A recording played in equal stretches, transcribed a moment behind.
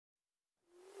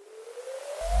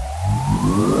Hello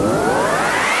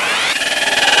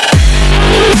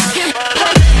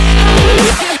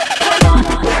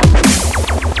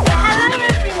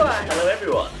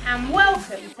everyone, and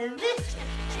welcome to this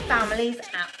Families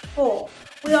at 4.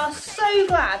 We are so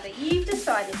glad that you've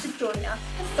decided to join us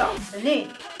this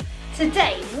afternoon.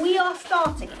 Today we are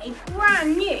starting a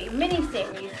brand new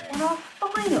mini-series on our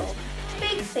final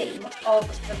big theme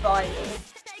of the Bible.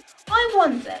 I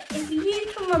wonder if you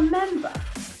can remember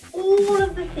all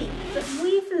of the themes that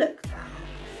we've looked at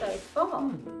so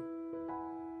far.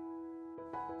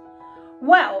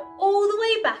 Well, all the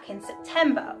way back in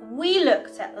September, we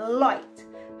looked at light,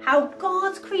 how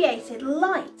God created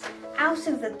light out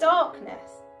of the darkness,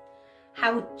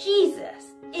 how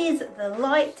Jesus is the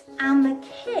light and the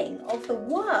King of the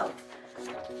world,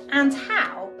 and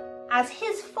how, as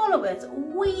his followers,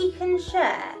 we can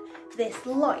share this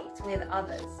light with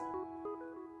others.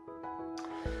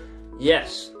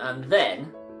 Yes, and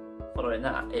then, following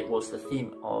that, it was the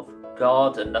theme of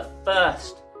garden, the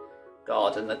first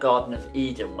garden, the Garden of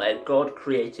Eden, where God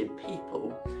created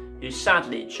people who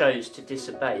sadly chose to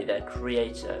disobey their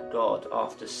creator God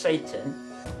after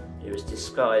Satan, who was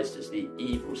disguised as the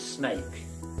evil snake,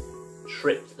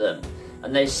 tripped them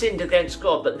and they sinned against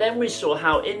God. But then we saw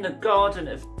how in the Garden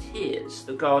of Tears,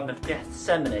 the Garden of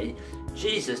Gethsemane,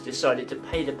 Jesus decided to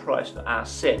pay the price for our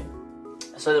sin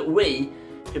so that we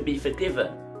could be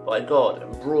forgiven by God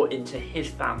and brought into his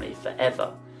family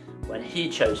forever, when he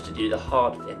chose to do the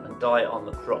hard thing and die on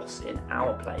the cross in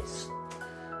our place.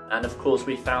 And of course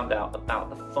we found out about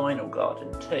the final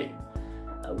garden too,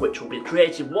 which will be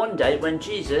created one day when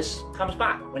Jesus comes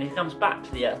back, when he comes back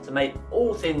to the earth to make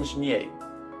all things new.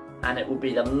 And it will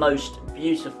be the most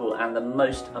beautiful and the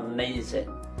most amazing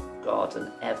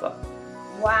garden ever.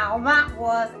 Wow, that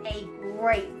was a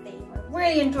great theme. I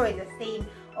really enjoyed the theme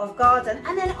of garden.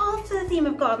 And then after the theme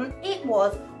of garden, it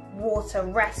was water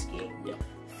rescue. Yeah.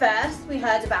 First, we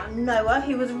heard about Noah,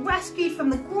 who was rescued from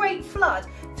the great flood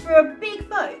through a big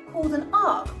boat called an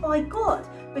ark by God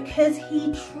because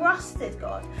he trusted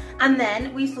God. And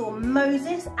then we saw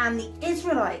Moses and the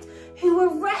Israelites, who were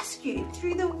rescued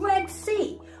through the Red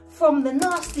Sea from the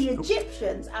nasty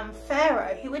Egyptians and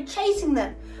Pharaoh who were chasing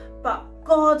them. But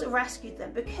God rescued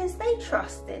them because they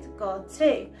trusted God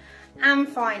too. And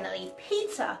finally,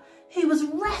 Peter, who was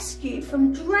rescued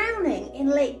from drowning in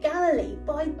Lake Galilee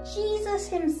by Jesus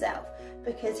himself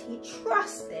because he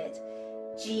trusted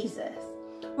Jesus,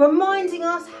 reminding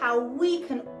us how we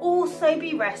can also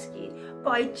be rescued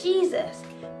by Jesus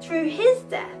through his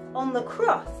death on the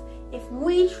cross if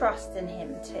we trust in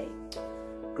him too.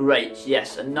 Great,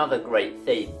 yes, another great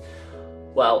theme.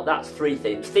 Well, that's 3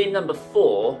 themes. Theme number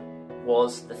 4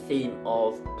 was the theme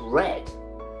of bread.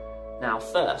 Now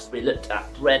first we looked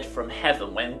at bread from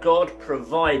heaven, when God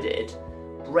provided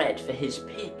bread for his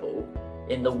people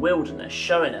in the wilderness,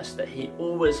 showing us that he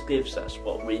always gives us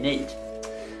what we need.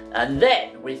 And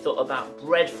then we thought about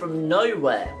bread from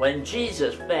nowhere, when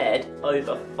Jesus fed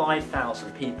over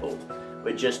 5,000 people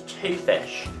with just 2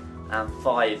 fish and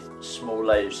 5 small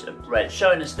loaves of bread,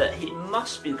 showing us that he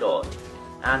must be God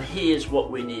and he is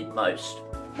what we need most.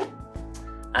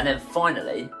 And then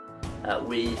finally,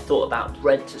 we thought about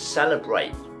bread to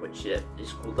celebrate, which is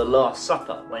called the Last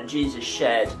Supper, when Jesus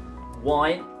shared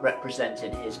wine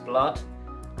representing his blood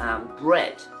and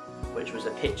bread, which was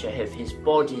a picture of his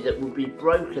body that would be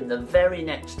broken the very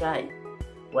next day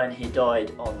when he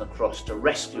died on the cross to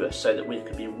rescue us so that we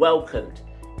could be welcomed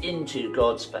into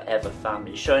God's forever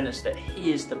family, showing us that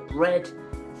he is the bread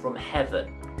from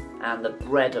heaven and the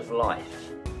bread of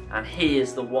life, and he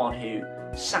is the one who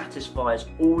satisfies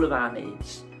all of our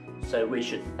needs. So we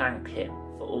should thank him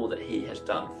for all that he has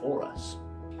done for us.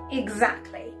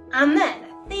 Exactly. And then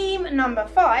theme number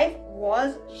 5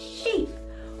 was sheep.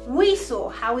 We saw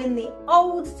how in the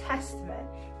Old Testament,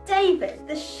 David,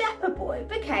 the shepherd boy,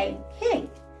 became king.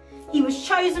 He was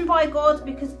chosen by God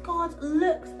because God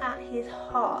looked at his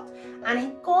heart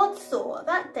and God saw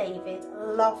that David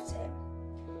loved him.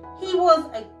 He was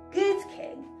a good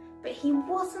king, but he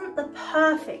wasn't the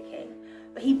perfect king.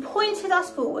 But he pointed us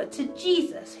forward to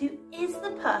Jesus, who is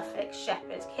the perfect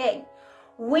shepherd king.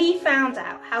 We found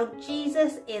out how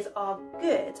Jesus is our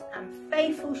good and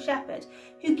faithful shepherd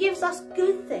who gives us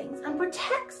good things and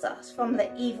protects us from the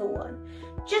evil one,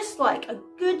 just like a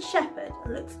good shepherd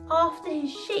looks after his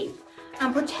sheep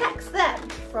and protects them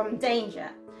from danger.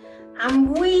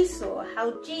 And we saw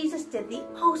how Jesus did the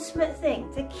ultimate thing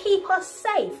to keep us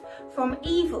safe from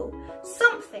evil,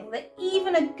 something that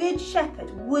even a good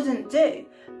shepherd wouldn't do,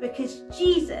 because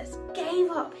Jesus gave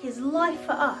up his life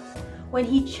for us when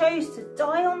he chose to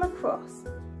die on the cross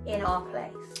in our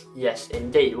place. Yes,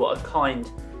 indeed, what a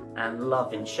kind and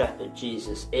loving shepherd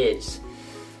Jesus is.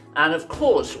 And of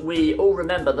course, we all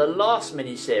remember the last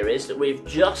mini-series that we've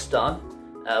just done,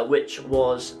 which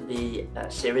was the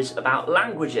series about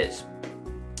languages.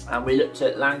 And we looked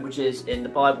at languages in the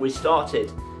Bible. We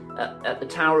started at the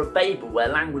Tower of Babel, where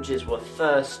languages were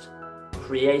first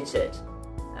created.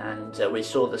 And we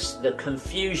saw the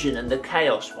confusion and the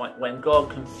chaos when God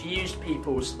confused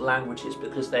people's languages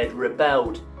because they had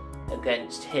rebelled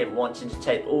against him, wanting to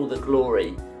take all the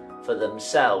glory for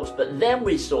themselves. But then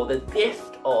we saw the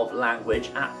gift of language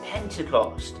at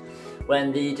Pentecost,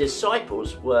 when the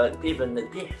disciples were given the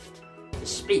gift to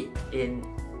speak in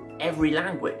every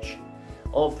language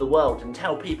of the world and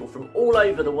tell people from all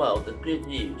over the world the good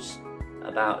news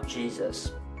about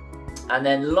Jesus. And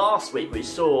then last week we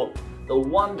saw the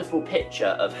wonderful picture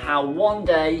of how one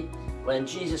day, when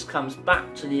Jesus comes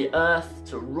back to the earth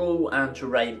to rule and to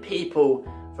reign, people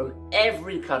from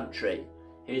every country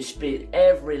who speak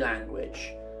every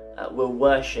language will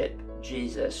worship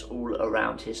Jesus all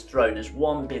around his throne as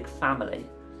one big family,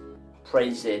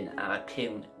 praising our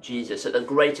King Jesus at the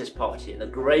greatest party and the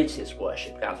greatest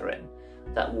worship gathering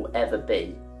that will ever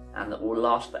be and that will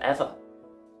last forever.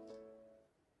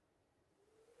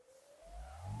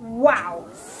 Wow,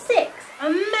 6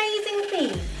 amazing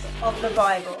themes of the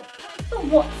Bible. But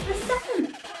what's the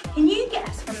 7th? Can you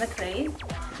guess from the clues?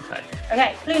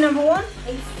 Okay, clue number 1,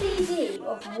 a CD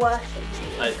of worship.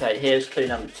 Okay, here's clue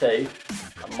number 2,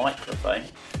 a microphone.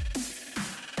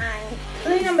 And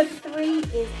clue number 3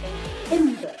 is a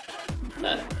hymn book.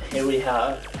 Here we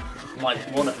have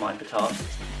one of my guitars.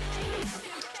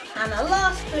 And the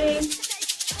last clue,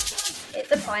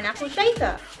 it's a pineapple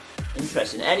shaker.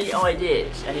 Interesting. Any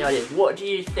ideas? Any ideas? What do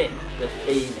you think the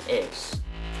theme is?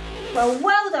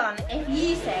 Well done if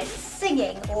you said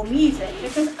singing or music,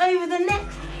 because over the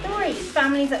next 3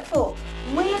 Families at 4,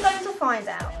 we are going to find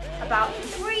out about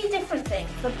 3 different things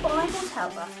the Bible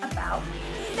tells us about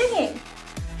singing.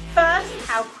 First,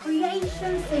 how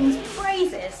creation sings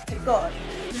praises to God.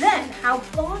 Then, how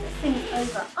God sings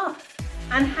over us.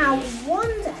 And how one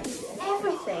day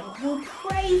everything will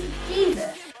praise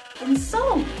Jesus in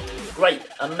song. Great,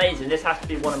 amazing. This has to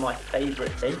be one of my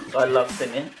favourite things. I love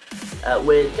singing.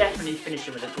 We're definitely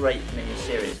finishing with a great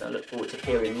mini-series, and I look forward to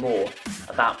hearing more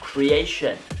about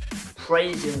creation,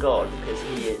 praising God because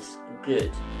he is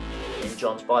good in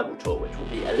John's Bible Tour, which will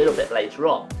be a little bit later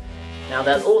on. Now,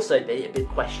 there'll also be a big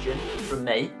question from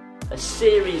me, a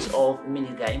series of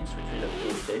mini-games which we look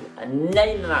forward to, a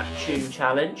Name That Tune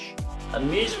challenge, a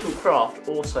musical craft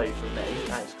also from me,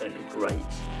 that is going to be great,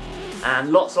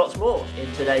 and lots more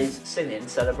in today's singing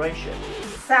celebration.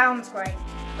 Sounds great.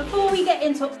 Before we get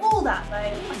into all that though,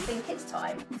 I think it's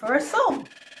time for a song.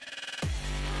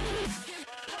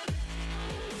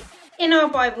 In our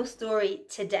Bible story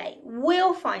today,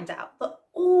 we'll find out that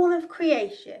all of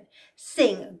creation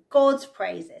sing God's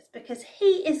praises because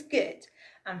he is good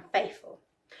and faithful.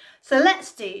 So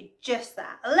let's do just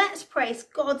that. Let's praise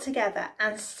God together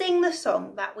and sing the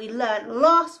song that we learned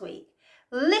last week.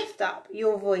 Lift up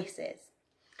your voices.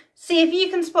 See if you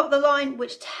can spot the line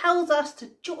which tells us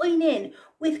to join in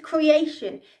with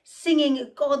creation,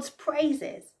 singing God's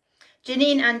praises.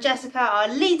 Janine and Jessica are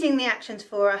leading the actions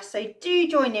for us, so do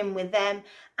join in with them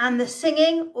and the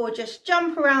singing, or just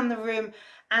jump around the room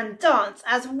and dance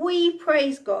as we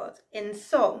praise God in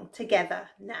song together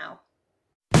now.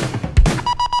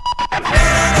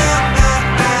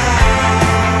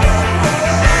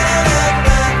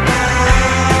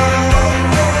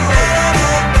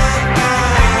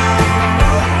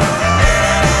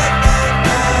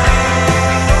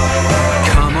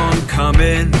 Come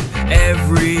in,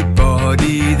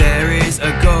 everybody, there is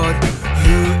a God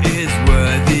who is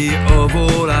worthy of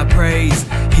all our praise.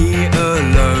 He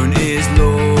alone is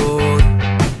Lord.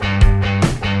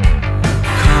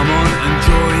 Come on and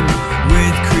join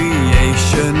with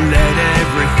creation, let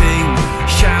everything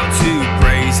shout to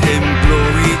praise him.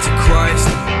 Glory to Christ,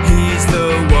 he's the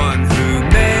one who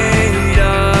made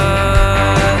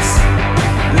us.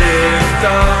 Lift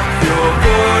up your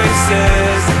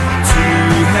voices to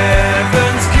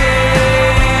heaven's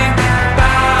King,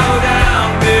 bow down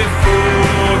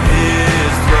before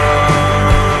his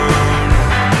throne.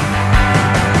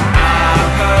 Our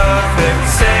perfect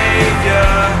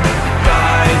Savior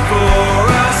died for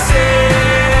our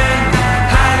sin.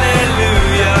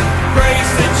 Hallelujah,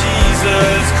 praise to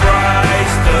Jesus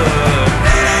Christ the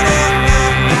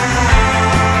King.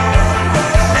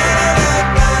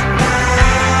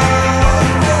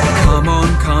 Come on,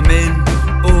 come in,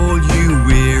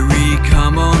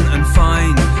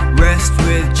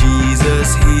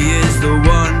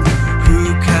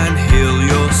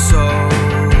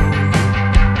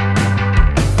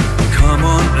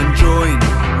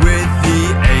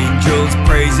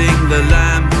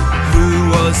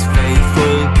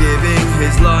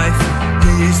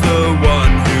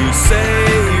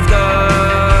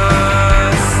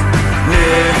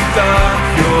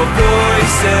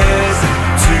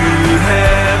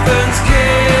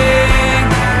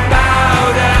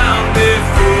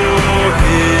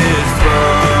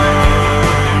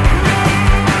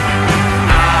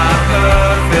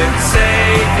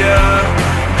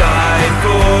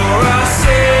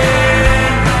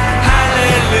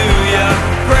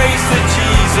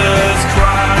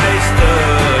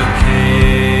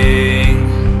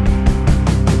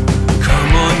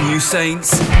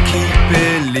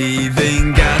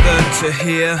 to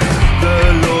hear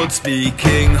the Lord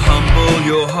speaking. Humble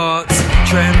your hearts,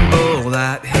 tremble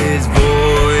at his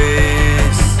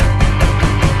voice.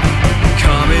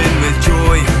 Come in with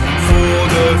joy for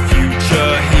the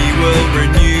future. He will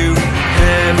renew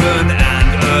heaven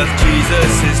and earth.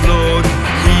 Jesus is Lord,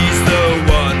 he's the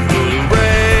one who'll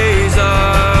raise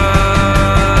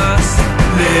us.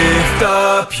 Lift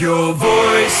up your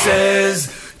voices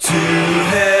to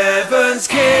heaven's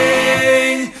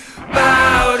King,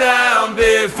 bow down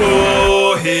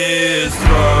before his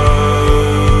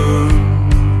throne.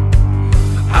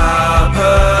 Our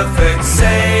perfect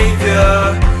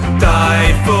Savior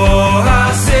died for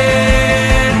our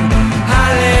sin.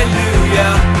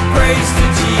 Hallelujah, praise to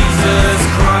Jesus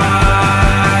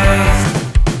Christ.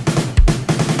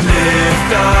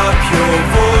 Lift up your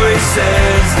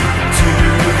voices to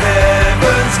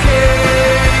heaven's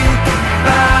King,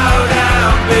 bow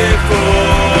down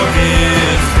before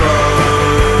his throne.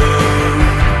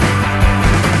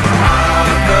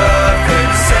 Our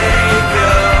perfect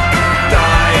Savior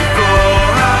died for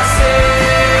our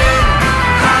sin.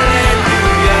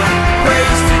 Hallelujah,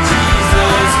 praise to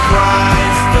Jesus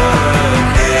Christ the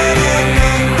King.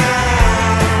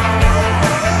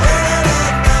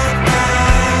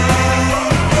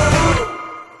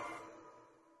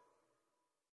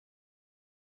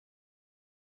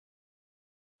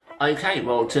 Okay,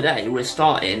 well today we're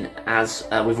starting, as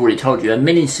we've already told you, a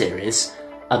mini-series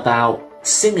about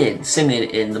singing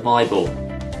in the Bible.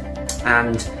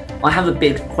 And I have a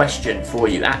big question for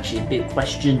you, actually big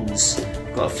questions,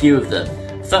 got a few of them.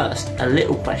 First, a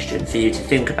little question for you to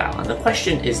think about, and the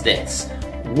question is this: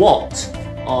 what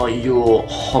are your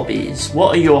hobbies?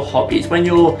 What are your hobbies? When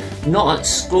you're not at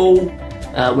school,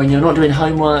 when you're not doing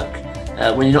homework,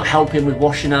 when you're not helping with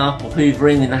washing up or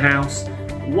hoovering in the house,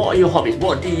 what are your hobbies?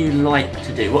 What do you like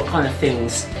to do? What kind of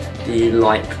things do you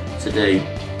like to do?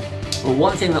 Well,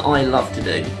 one thing that I love to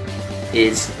do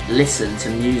is listen to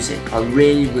music. I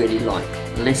really like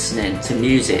listening to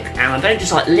music. And I don't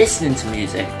just like listening to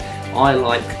music, I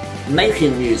like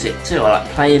making music too. I like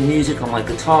playing music on my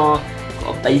guitar. I've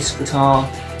got a bass guitar.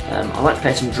 I like to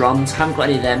play some drums. Haven't got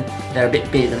any of them. They're a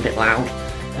bit big and a bit loud,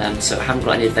 so I haven't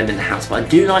got any of them in the house. But I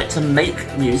do like to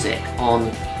make music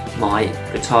on my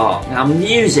guitar. Now,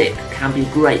 music can be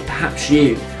great. Perhaps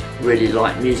you really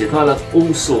like music. I love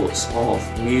all sorts of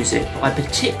music, but I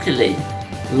particularly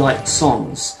like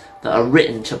songs that are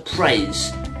written to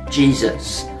praise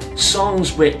Jesus.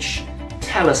 Songs which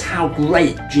tell us how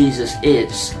great Jesus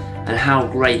is and how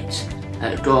great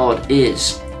God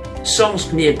is. Songs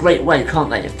can be a great way, can't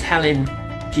they, of telling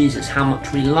Jesus how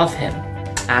much we love him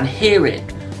and hearing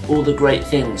all the great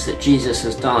things that Jesus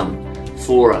has done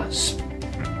for us.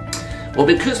 Well,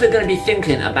 because we're going to be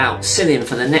thinking about singing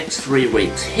for the next 3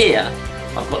 weeks, here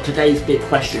I've got today's big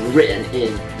question written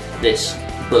in this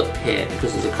book here,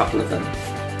 because there's a couple of them.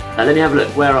 Let me have a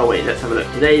look. Where are we? Let's have a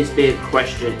look. Today's big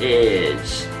question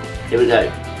is, here we go.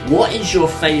 What is your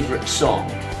favourite song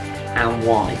and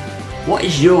why? What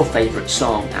is your favourite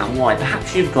song and why?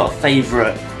 Perhaps you've got a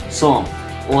favourite song.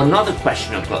 Or another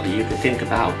question I've got that you could think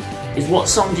about is, what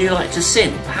song do you like to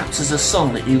sing? Perhaps there's a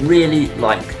song that you really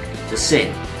like to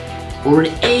sing. Or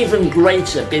an even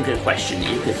greater, bigger question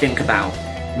that you could think about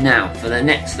now for the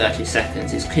next 30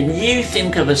 seconds is, can you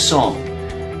think of a song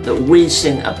that we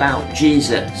sing about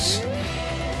Jesus?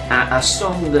 A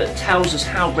song that tells us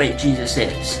how great Jesus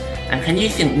is. And can you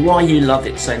think why you love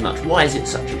it so much? Why is it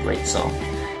such a great song?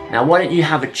 Now, why don't you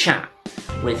have a chat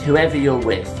with whoever you're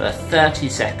with for 30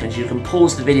 seconds. You can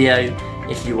pause the video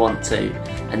if you want to.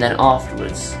 And then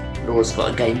afterwards, Laura's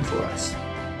got a game for us.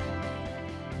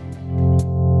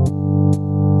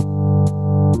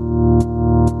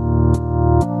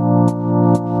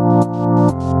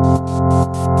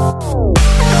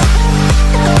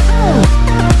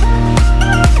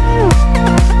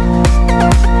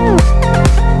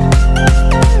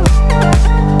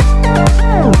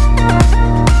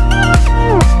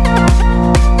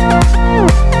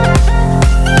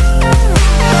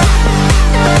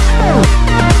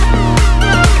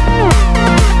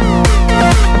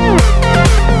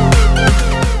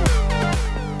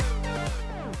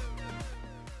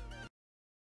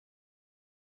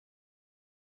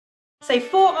 So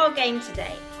for our game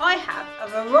today, I have a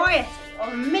variety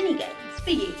of mini games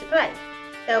for you to play.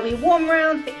 There'll be 1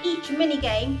 round for each mini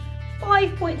game,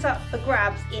 5 points up for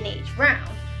grabs in each round,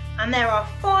 and there are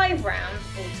 5 rounds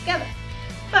altogether.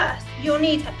 First, you'll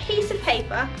need a piece of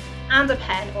paper and a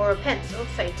pen or a pencil,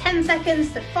 so 10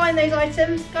 seconds to find those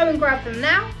items. Go and grab them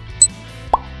now.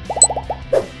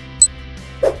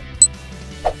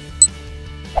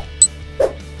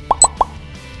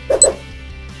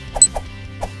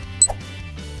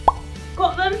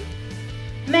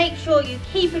 Make sure you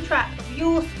keep a track of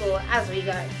your score as we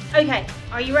go. Okay,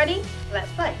 are you ready?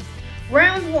 Let's play.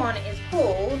 Round 1 is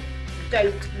called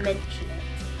Don't Mention It.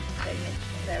 Don't mention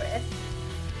it, there it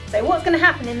is. So what's going to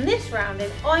happen in this round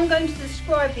is I'm going to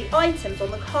describe the items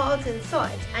on the cards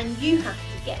inside and you have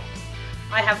to guess.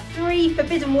 I have 3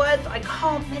 forbidden words I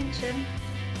can't mention,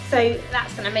 so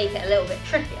that's going to make it a little bit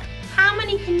trickier. How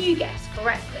many can you guess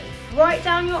correctly? Write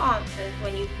down your answers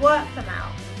when you've worked them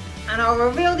out, and I'll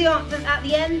reveal the answers at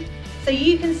the end so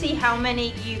you can see how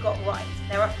many you got right.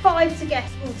 There are 5 to guess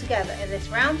altogether in this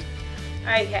round.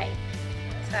 Okay,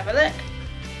 let's have a look.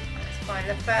 Let's find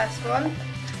the first one.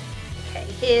 Okay,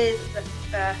 here's the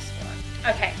first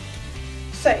one. Okay,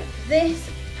 so this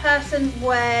person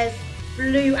wears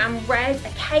blue and red, a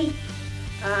cape.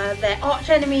 Their arch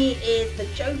enemy is the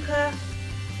Joker,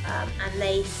 and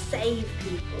they save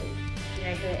people. Do you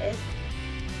know who it is?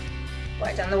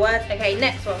 Write down the words. Okay,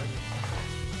 next one.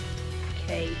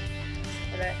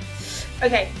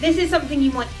 Okay, this is something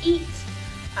you might eat.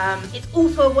 It's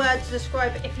also a word to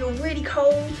describe it if you're really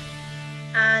cold,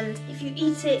 and if you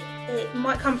eat it, it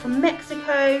might come from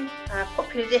Mexico.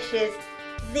 Popular dishes,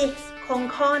 this con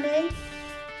carne,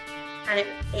 and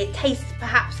it tastes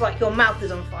perhaps like your mouth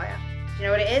is on fire. Do you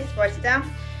know what it is? Write it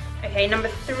down. Okay, number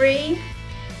 3.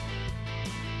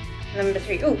 Number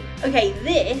 3. Oh, okay,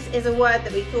 this is a word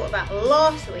that we thought about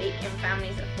last week in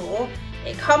Families at 4.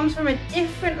 It comes from a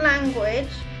different language,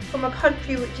 from a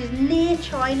country which is near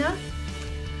China.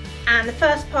 And the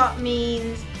first part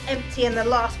means empty and the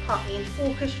last part means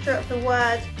orchestra of the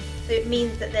word. So it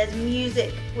means that there's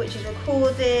music which is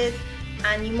recorded,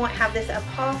 and you might have this at a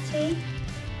party.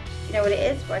 You know what it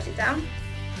is? Write it down.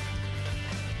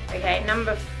 Okay,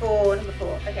 number 4.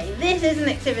 Okay, this is an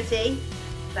activity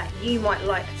that you might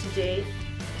like to do.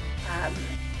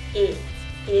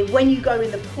 It's when you go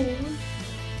in the pool,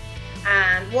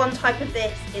 and one type of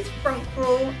this is front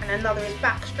crawl and another is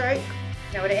backstroke.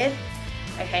 You know what it is?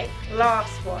 Okay,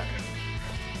 last one.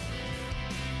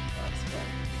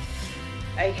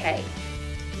 Okay,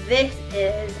 this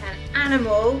is an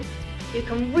animal who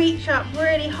can reach up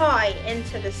really high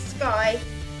into the sky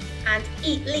and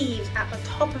eat leaves at the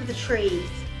top of the trees.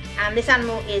 And this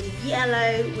animal is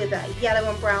yellow with a yellow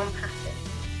and brown pattern.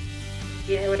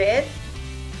 Do you know what it is?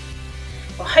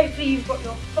 Well, hopefully you've got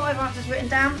your 5 answers written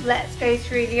down. Let's go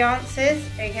through the answers.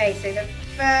 Okay, so the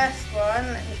first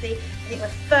one, let me see. I think the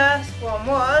first one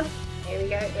was, here we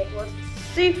go, it was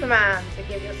Superman. So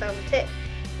give yourself a tick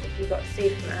if you got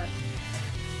Superman.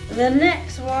 The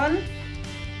next one, I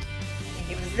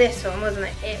think it was this one, wasn't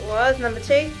it? It was number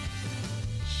 2,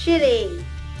 chili.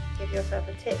 Give yourself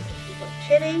a tick if you got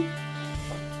chili.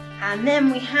 And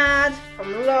then we had,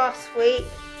 from last week,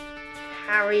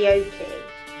 karaoke.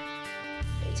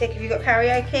 Tick if you got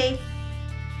karaoke.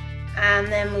 And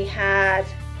then we had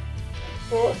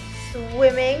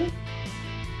swimming.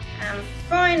 And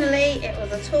finally, it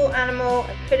was a tall animal.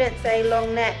 I couldn't say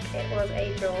long neck, it was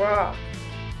a giraffe.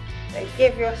 So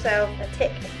give yourself a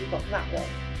tick if you got that one.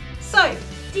 So,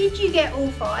 did you get all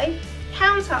 5?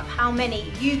 Count up how many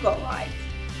you got right.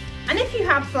 And if you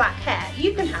have black hair,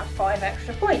 you can have 5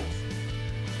 extra points.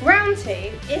 Round 2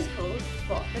 is called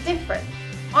Spot the Difference.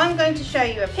 I'm going to show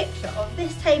you a picture of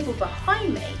this table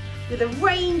behind me with a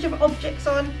range of objects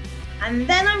on, and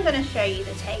then I'm going to show you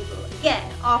the table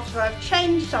again after I've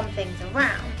changed some things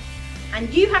around,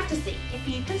 and you have to see if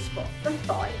you can spot the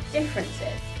 5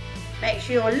 differences. Make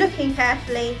sure you're looking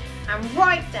carefully and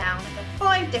write down the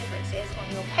 5 differences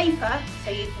on your paper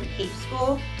so you can keep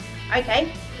score.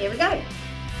 Okay, here we go.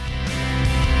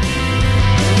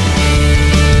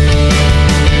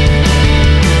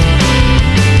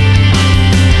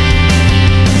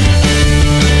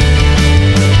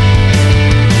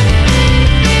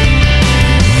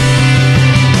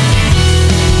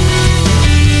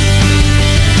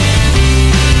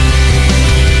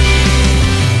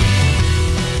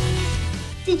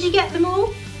 Did you get them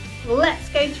all? Let's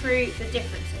go through the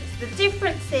differences. The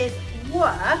differences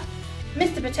were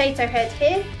Mr. Potato Head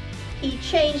here, he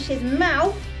changed his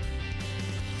mouth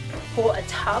for a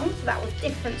tongue, so that was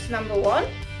difference number 1.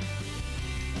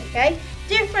 Okay,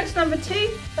 difference number 2,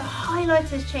 the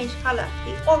highlighters changed colour.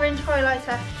 The orange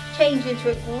highlighter changed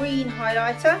into a green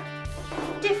highlighter.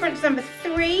 Difference number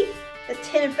 3, the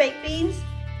tin of baked beans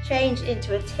changed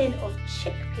into a tin of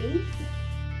chickpeas.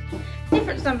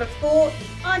 Difference number 4,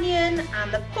 the onion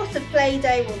and the pot of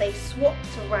Play-Doh, well, they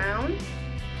swapped around.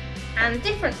 And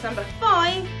difference number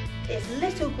 5, this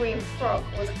little green frog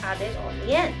was added on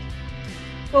the end.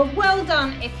 Well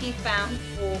done if you found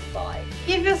all 5.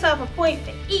 Give yourself a point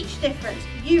for each difference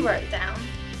you wrote down.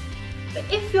 But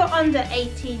if you're under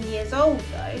 18 years old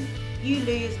though, you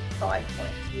lose 5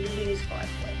 points. You lose 5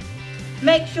 points.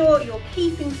 Make sure you're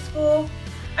keeping score.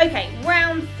 Okay,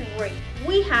 round 3.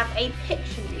 We have a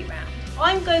Pictionary round.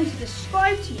 I'm going to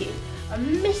describe to you a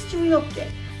mystery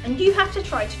object and you have to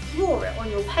try to draw it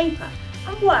on your paper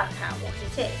and work out what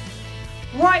it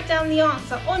is. Write down the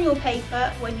answer on your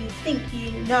paper when you think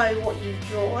you know what you've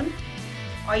drawn.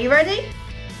 Are you ready?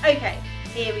 Okay,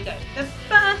 here we go. The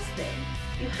first thing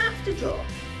you have to draw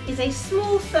is a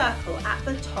small circle at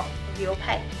the top of your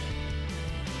page.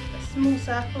 A small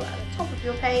circle at the top of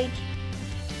your page.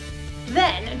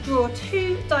 Then draw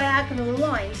 2 diagonal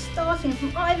lines starting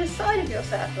from either side of your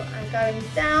circle and going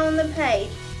down the page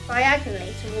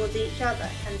diagonally towards each other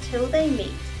until they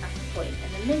meet at a point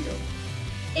in the middle.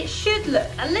 It should look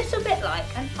a little bit like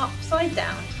an upside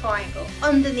down triangle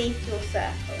underneath your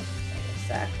circle.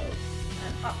 So your circle,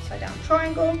 an upside down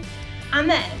triangle. And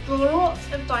then draw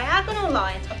lots of diagonal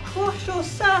lines across your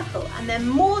circle and then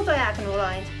more diagonal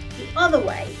lines the other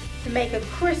way to make a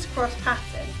crisscross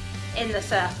pattern in the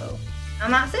circle.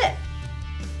 And that's it.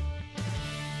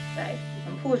 So you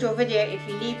can pause your video if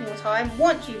you need more time.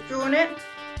 Once you've drawn it,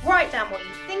 write down what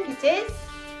you think it is.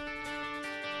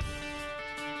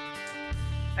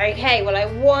 Okay, well I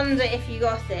wonder if you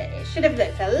got it. It should have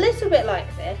looked a little bit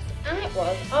like this, and it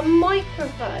was a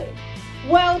microphone.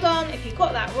 Well done, if you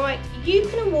got that right, you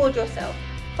can award yourself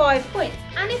 5 points.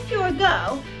 And if you're a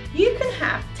girl, you can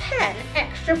have 10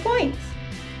 extra points.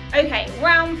 Okay,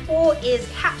 round 4 is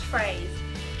catchphrase.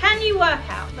 Can you work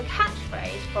out the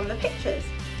catchphrase from the pictures?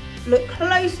 Look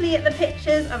closely at the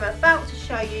pictures I'm about to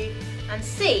show you and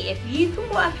see if you can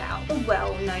work out the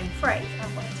well-known phrase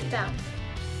and write it down.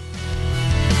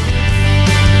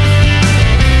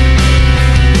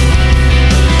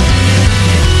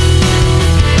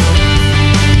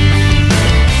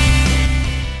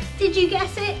 Did you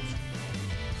guess it?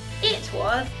 It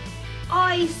was,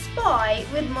 I spy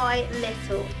with my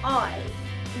little eye.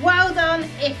 Well done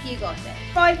if you got it.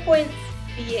 5 points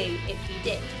for you if you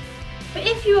did. But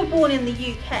if you were born in the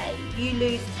UK, you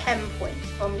lose 10 points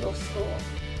from your score.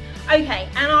 Okay,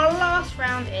 and our last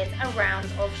round is a round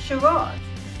of charades.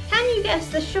 Can you guess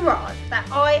the charade that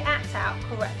I act out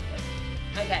correctly?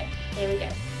 Okay, here we go.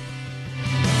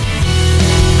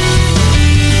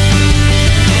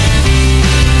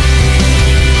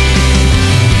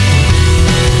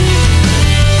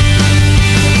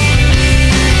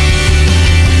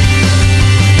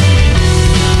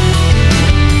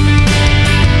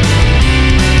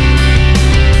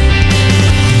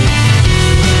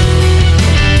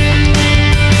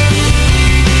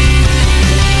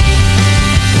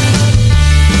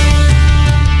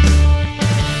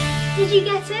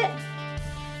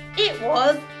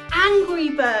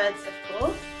 Of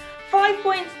course. 5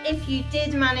 points if you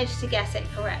did manage to guess it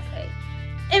correctly.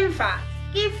 In fact,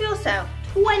 give yourself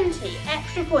 20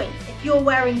 extra points if you're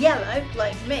wearing yellow,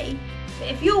 like me, but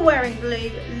if you're wearing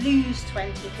blue, lose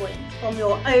 20 points from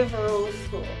your overall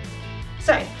score.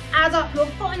 So, add up your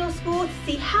final score to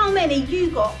see how many you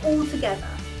got all together.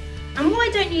 And why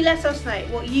don't you let us know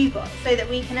what you got so that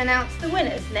we can announce the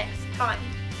winners next time.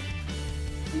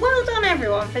 Well done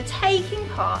everyone for taking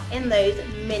part in those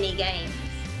mini games.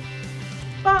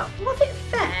 But was it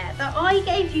fair that I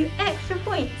gave you extra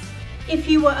points if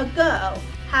you were a girl,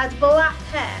 had black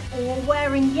hair or were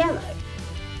wearing yellow?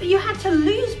 But you had to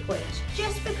lose points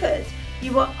just because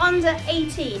you were under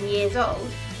 18 years old,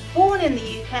 born in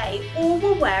the UK or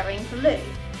were wearing blue.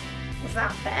 Was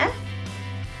that fair?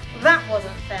 That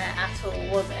wasn't fair at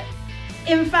all, was it?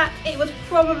 In fact, it was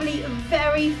probably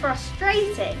very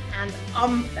frustrating and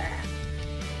unfair.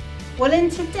 Well, in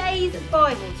today's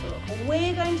Bible talk,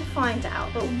 we're going to find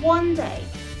out that one day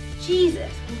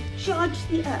Jesus will judge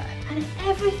the earth and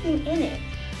everything in it.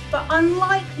 But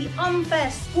unlike the unfair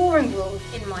scoring rules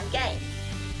in my game,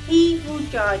 he will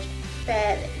judge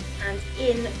fairly and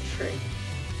in truth.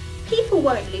 People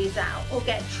won't lose out or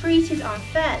get treated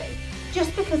unfairly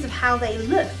just because of how they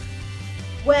look,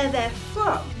 where they're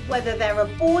from, whether they're a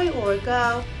boy or a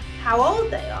girl, how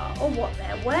old they are or what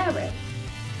they're wearing,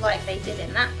 like they did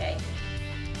in that game.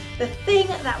 The thing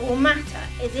that will matter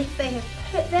is if they have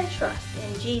put their trust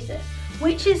in Jesus,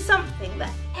 which is something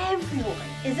that everyone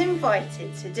is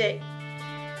invited to do.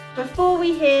 Before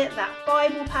we hear that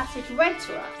Bible passage read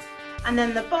to us, and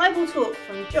then the Bible talk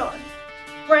from John,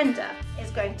 Brenda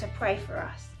is going to pray for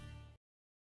us.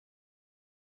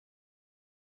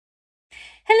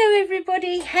 Hello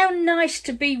everybody, how nice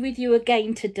to be with you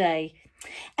again today.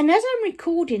 And as I'm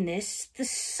recording this, the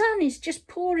sun is just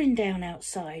pouring down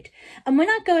outside. And when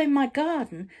I go in my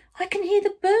garden, I can hear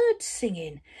the birds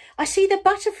singing. I see the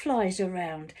butterflies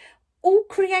around. all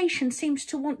creation seems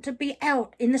to want to be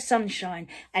out in the sunshine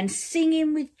and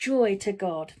singing with joy to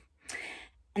God.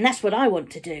 And that's what I want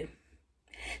to do.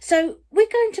 So we're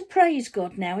going to praise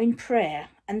God now in prayer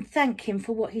and thank him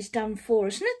for what he's done for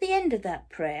us. And at the end of that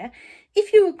prayer,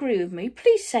 if you agree with me,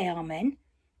 please say amen.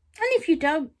 And if you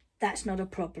don't, that's not a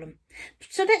problem.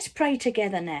 So let's pray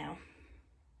together now.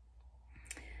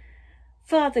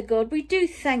 Father God, we do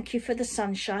thank you for the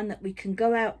sunshine that we can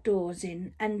go outdoors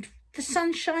in and the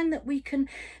sunshine that we can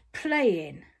play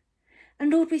in.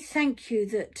 And Lord, we thank you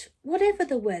that whatever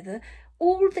the weather,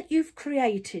 all that you've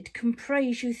created can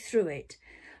praise you through it.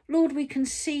 Lord, we can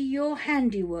see your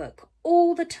handiwork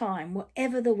all the time,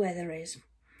 whatever the weather is.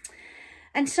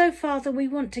 And so, Father, we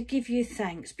want to give you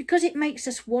thanks because it makes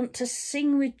us want to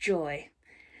sing with joy,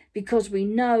 because we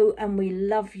know and we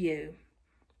love you.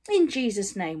 In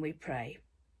Jesus' name we pray.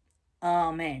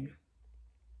 Amen.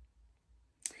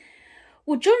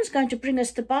 Well, John's going to bring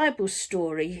us the Bible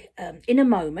story in a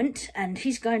moment, and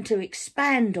he's going to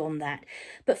expand on that.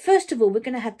 But first of all, we're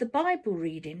going to have the Bible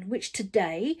reading, which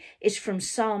today is from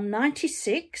Psalm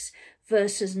 96,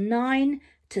 verses 9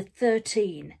 to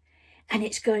 13. And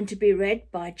it's going to be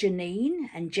read by Janine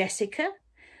and Jessica,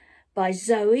 by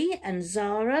Zoe and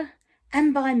Zara,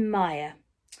 and by Maya.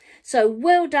 So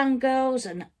well done, girls,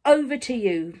 and over to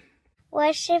you.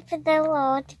 Worship the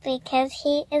Lord because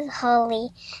he is holy.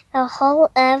 The whole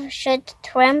earth should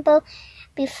tremble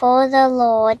before the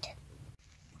Lord.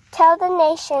 Tell the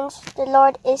nations the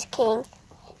Lord is king.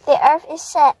 The earth is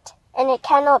set, and it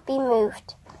cannot be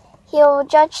moved. He will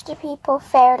judge the people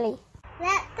fairly.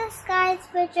 Let the skies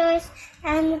rejoice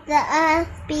and the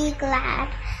earth be glad.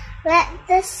 Let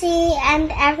the sea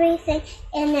and everything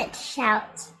in it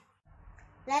shout.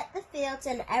 Let the fields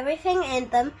and everything in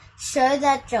them show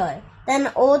their joy. Then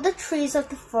all the trees of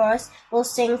the forest will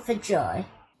sing for joy.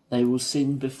 They will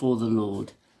sing before the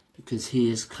Lord, because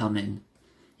he is coming.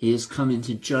 He is coming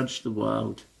to judge the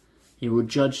world. He will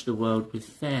judge the world with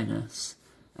fairness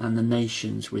and the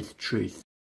nations with truth.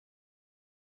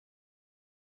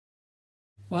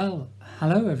 Well,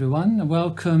 hello everyone, and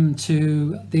welcome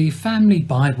to the Family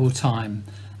Bible Time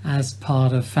as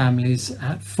part of Families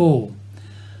at 4.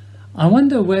 I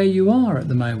wonder where you are at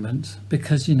the moment,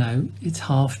 because you know it's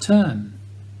half term.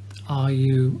 Are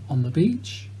you on the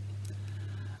beach?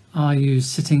 Are you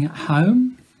sitting at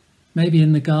home? Maybe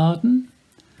in the garden?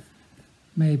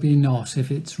 Maybe not if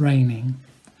it's raining.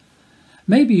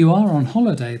 Maybe you are on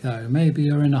holiday though. Maybe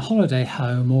you're in a holiday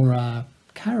home or a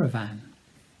caravan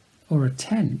or a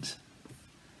tent.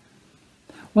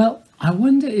 Well, I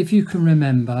wonder if you can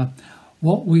remember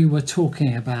what we were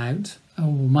talking about. Oh,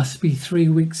 must be 3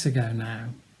 weeks ago now.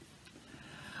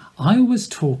 I was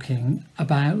talking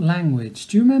about language,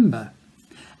 do you remember?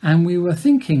 And we were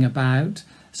thinking about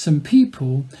some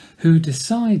people who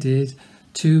decided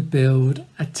to build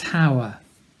a tower.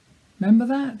 Remember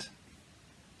that?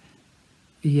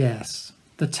 Yes,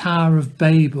 the Tower of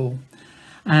Babel.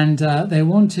 And they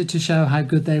wanted to show how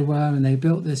good they were, and they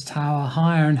built this tower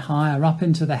higher and higher up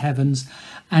into the heavens.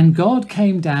 And God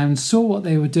came down, saw what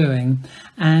they were doing,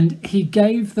 and he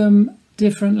gave them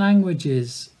different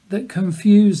languages that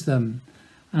confused them,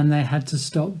 and they had to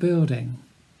stop building.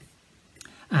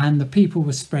 And the people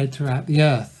were spread throughout the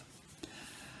earth.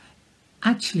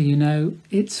 Actually, you know,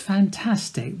 it's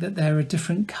fantastic that there are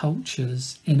different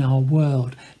cultures in our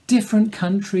world, different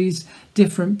countries,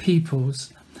 different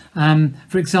peoples.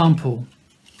 For example,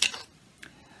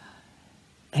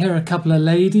 here are a couple of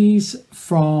ladies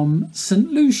from St.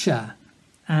 Lucia,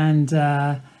 and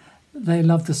they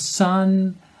love the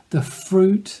sun, the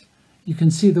fruit. You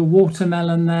can see the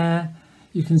watermelon there.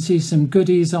 You can see some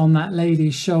goodies on that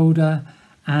lady's shoulder,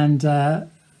 and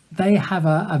they have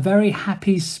a very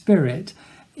happy spirit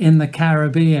in the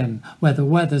Caribbean, where the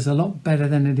weather's a lot better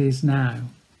than it is now.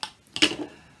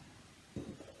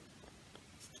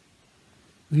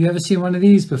 Have you ever seen one of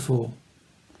these before?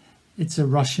 It's a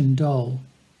Russian doll.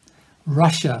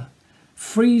 Russia,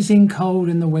 freezing cold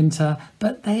in the winter,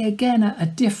 but they again are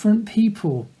different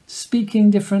people,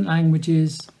 speaking different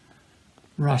languages.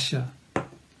 Russia.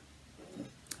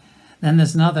 Then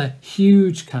there's another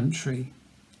huge country,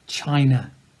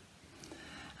 China.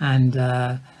 And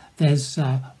there's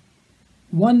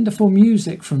wonderful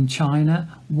music from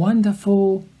China,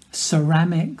 wonderful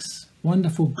ceramics,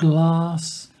 wonderful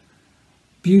glass,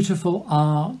 beautiful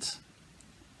art,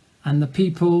 and the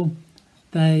people,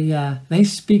 they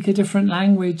speak a different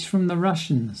language from the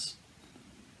Russians.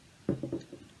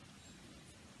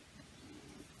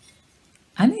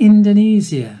 And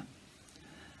Indonesia.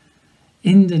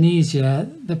 Indonesia,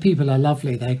 the people are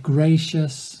lovely. They're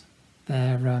gracious.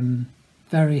 They're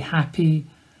very happy.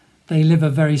 They live a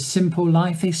very simple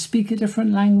life. They speak a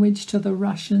different language to the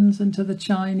Russians and to the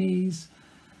Chinese.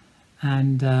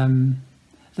 And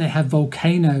they have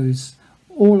volcanoes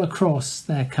all across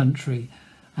their country.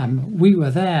 We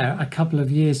were there a couple of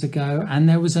years ago and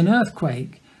there was an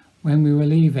earthquake when we were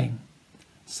leaving.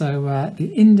 So the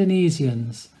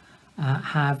Indonesians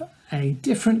have a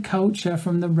different culture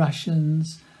from the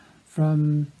Russians,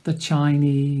 from the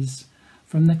Chinese,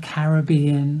 from the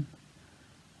Caribbean.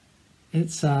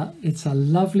 It's a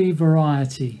lovely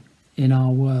variety in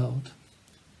our world.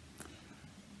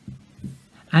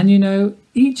 And you know,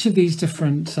 each of these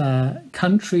different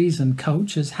countries and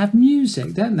cultures have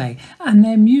music, don't they? And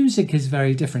their music is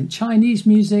very different. Chinese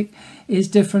music is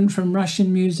different from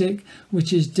Russian music,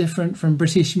 which is different from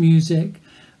British music,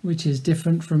 which is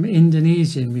different from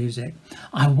Indonesian music.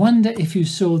 I wonder if you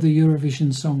saw the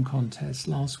Eurovision Song Contest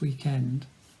last weekend.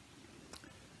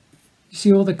 You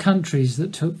see all the countries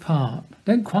that took part.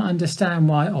 Don't quite understand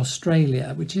why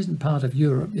Australia, which isn't part of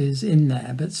Europe, is in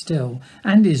there, but still,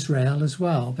 and Israel as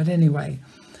well. But anyway,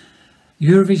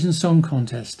 Eurovision Song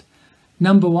Contest.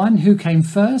 Number 1, who came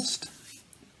first?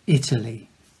 Italy.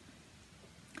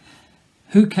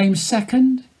 Who came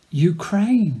second?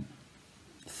 Ukraine.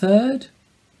 Third?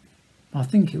 I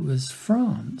think it was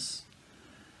France.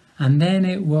 And then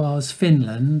it was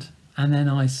Finland, and then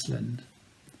Iceland.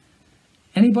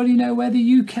 Anybody know where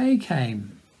the UK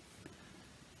came?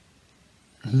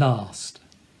 Last.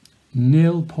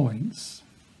 0 points.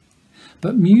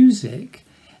 But music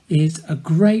is a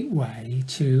great way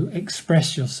to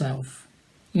express yourself.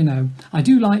 You know, I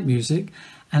do like music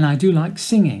and I do like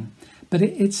singing, but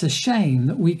it's a shame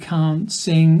that we can't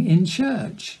sing in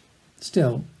church.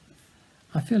 Still,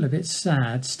 I feel a bit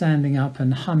sad standing up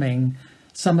and humming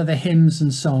some of the hymns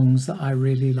and songs that I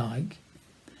really like.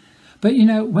 But you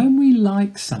know, when we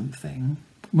like something,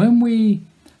 when we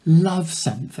love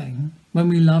something, when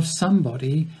we love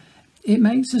somebody, it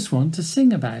makes us want to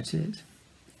sing about it.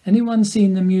 Anyone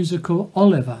seen the musical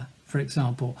Oliver, for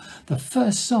example? The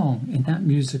first song in that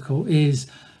musical is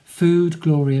Food,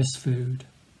 Glorious Food.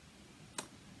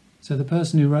 So the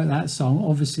person who wrote that song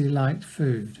obviously liked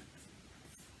food.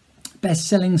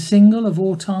 Best-selling single of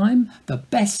all time, the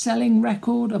best-selling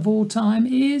record of all time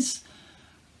is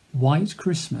White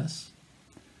Christmas.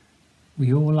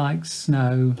 We all like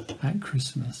snow at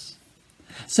Christmas.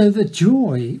 So the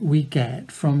joy we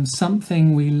get from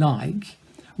something we like,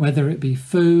 whether it be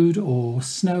food or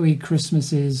snowy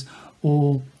Christmases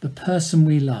or the person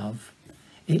we love,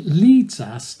 it leads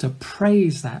us to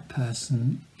praise that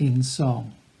person in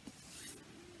song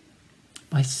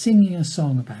by singing a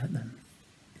song about them.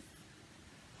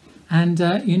 And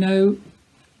you know,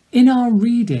 in our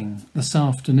reading this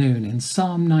afternoon in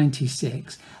Psalm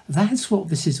 96, that's what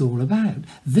this is all about.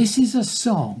 This is a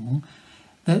song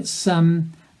that's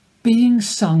being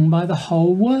sung by the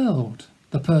whole world,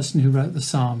 the person who wrote the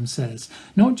psalm says.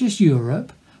 Not just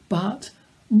Europe, but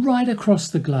right across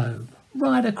the globe,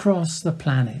 right across the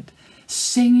planet,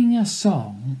 singing a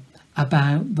song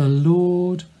about the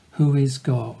Lord who is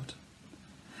God.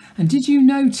 And did you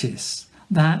notice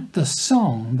that the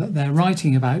song that they're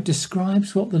writing about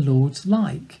describes what the Lord's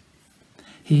like?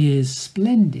 He is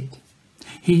splendid.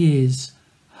 He is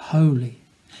holy.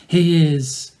 He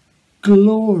is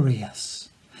glorious.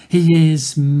 He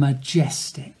is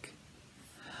majestic.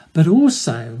 But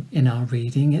also in our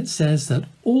reading it says that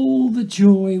all the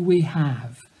joy we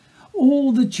have,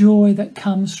 all the joy that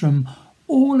comes from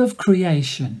all of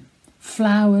creation,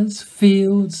 flowers,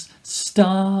 fields,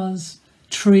 stars,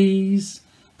 trees,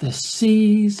 the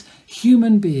seas,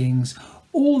 human beings,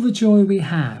 all the joy we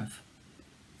have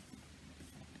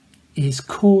is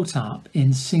caught up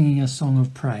in singing a song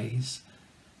of praise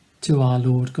to our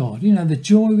Lord God. You know, the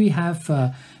joy we have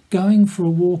for going for a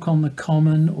walk on the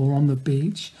common or on the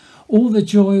beach, all the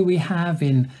joy we have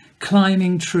in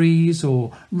climbing trees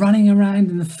or running around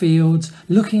in the fields,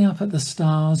 looking up at the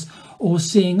stars or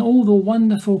seeing all the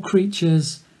wonderful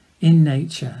creatures in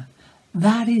nature,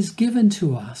 that is given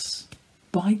to us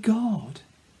by God.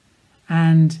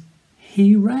 And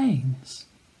he reigns,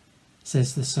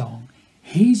 says the song.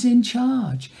 He's in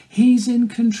charge. He's in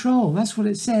control. That's what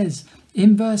it says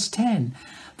in verse 10.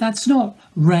 That's not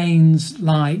reigns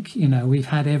like, you know, we've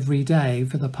had every day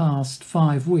for the past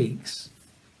 5 weeks.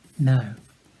 No.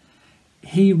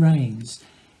 He reigns.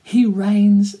 He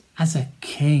reigns as a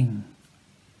king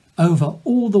over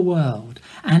all the world.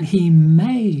 And he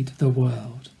made the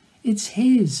world. It's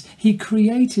his. He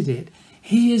created it.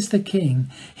 He is the king.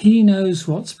 He knows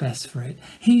what's best for it.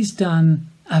 He's done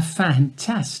a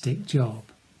fantastic job.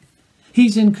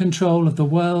 He's in control of the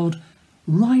world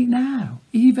right now,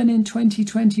 even in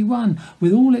 2021,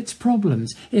 with all its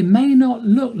problems. It may not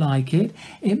look like it,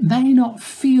 it may not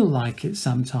feel like it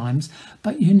sometimes,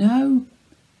 but you know,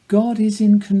 God is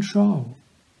in control.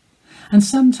 And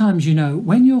sometimes, you know,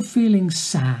 when you're feeling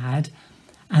sad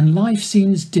and life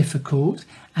seems difficult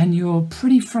and you're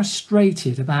pretty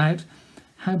frustrated about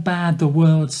how bad the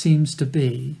world seems to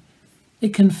be,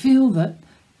 it can feel that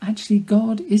actually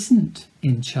God isn't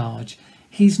in charge.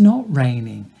 He's not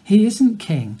reigning. He isn't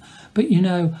king. But you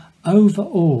know, over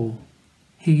all,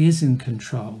 he is in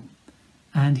control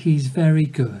and he's very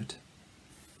good.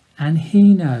 And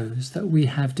he knows that we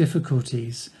have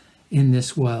difficulties in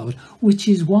this world, which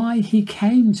is why he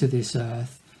came to this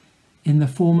earth in the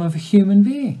form of a human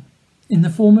being, in the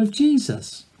form of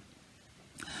Jesus.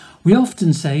 We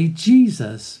often say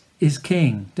Jesus is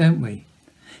king, don't we?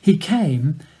 He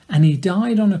came and he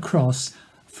died on a cross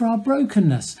for our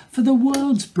brokenness, for the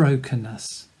world's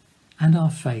brokenness and our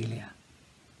failure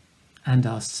and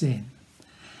our sin.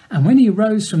 And when he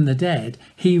rose from the dead,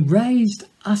 he raised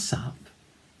us up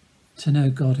to know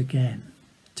God again,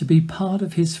 to be part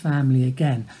of his family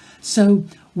again. So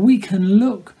we can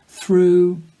look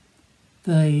through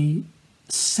the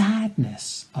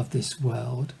sadness of this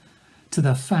world to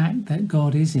the fact that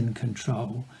God is in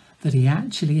control, that he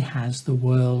actually has the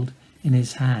world in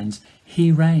his hands.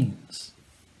 He reigns.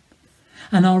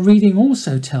 And our reading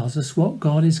also tells us what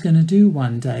God is going to do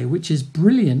one day, which is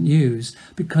brilliant news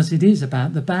because it is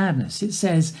about the badness. It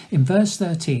says in verse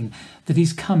 13 that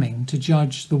he's coming to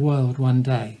judge the world one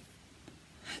day.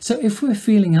 So if we're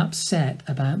feeling upset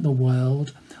about the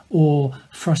world or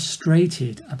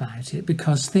frustrated about it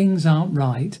because things aren't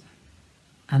right,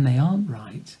 and they aren't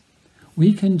right,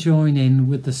 we can join in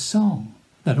with the song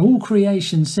that all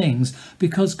creation sings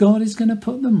because God is going to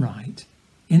put them right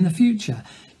in the future.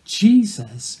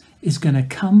 Jesus is going to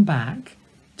come back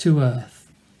to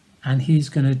earth and he's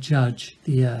going to judge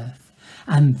the earth.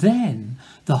 And then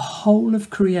the whole of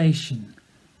creation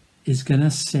is going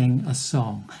to sing a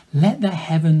song. Let the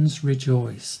heavens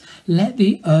rejoice. Let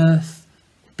the earth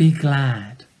be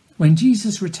glad. When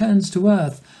Jesus returns to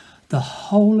earth, the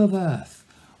whole of earth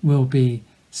will be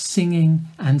singing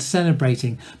and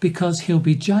celebrating because he'll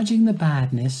be judging the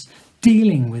badness,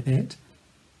 dealing with it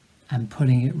and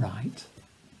putting it right.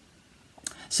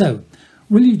 So,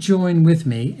 will you join with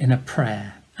me in a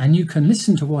prayer? And you can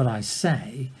listen to what I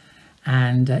say,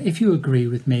 and if you agree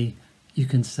with me, you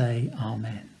can say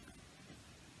Amen.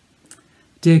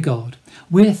 Dear God,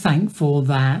 we're thankful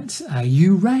that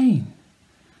you reign,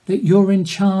 that you're in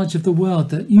charge of the world,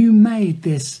 that you made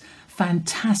this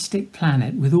fantastic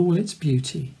planet with all its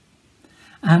beauty.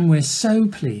 And we're so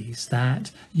pleased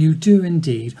that you do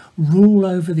indeed rule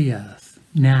over the earth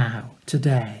now,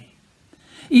 today.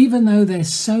 Even though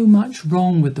there's so much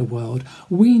wrong with the world,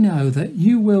 we know that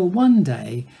you will one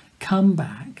day come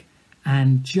back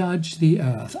and judge the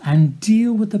earth and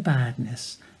deal with the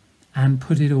badness and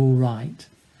put it all right.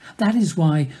 That is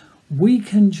why we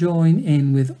can join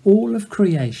in with all of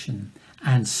creation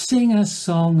and sing a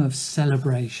song of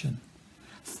celebration.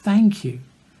 Thank you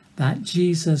that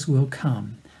Jesus will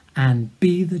come and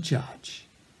be the judge,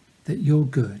 that you're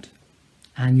good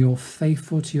and you're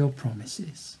faithful to your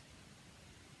promises.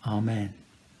 Amen.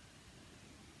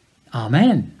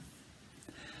 Amen.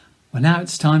 Well, now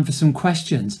it's time for some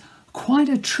questions. Quite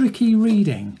a tricky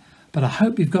reading, but I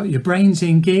hope you've got your brains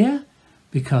in gear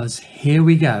because here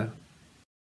we go.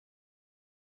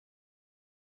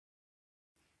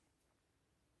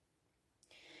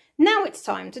 Now it's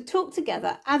time to talk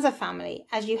together as a family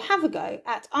as you have a go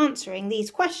at answering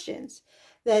these questions.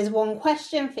 There's one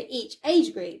question for each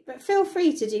age group, but feel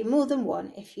free to do more than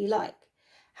one if you like.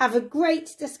 Have a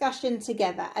great discussion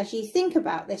together as you think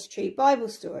about this true Bible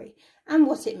story and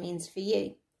what it means for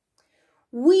you.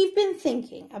 We've been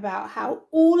thinking about how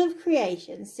all of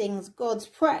creation sings God's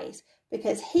praise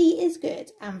because he is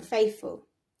good and faithful.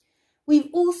 We've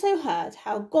also heard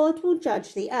how God will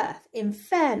judge the earth in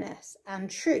fairness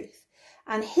and truth,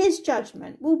 and his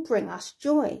judgment will bring us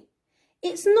joy.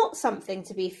 It's not something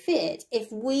to be feared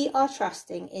if we are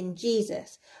trusting in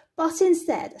Jesus, but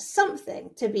instead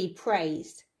something to be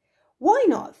praised. Why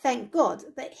not thank God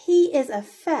that he is a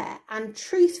fair and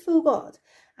truthful God,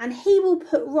 and he will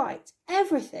put right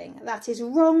everything that is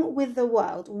wrong with the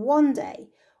world one day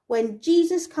when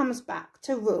Jesus comes back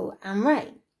to rule and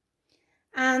reign.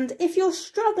 And if you're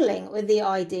struggling with the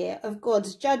idea of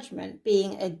God's judgment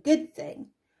being a good thing,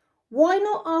 why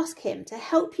not ask him to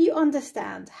help you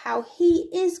understand how he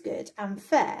is good and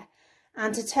fair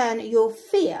and to turn your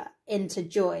fear into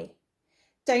joy?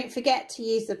 Don't forget to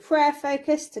use the prayer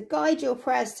focus to guide your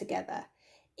prayers together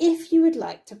if you would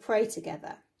like to pray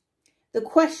together. The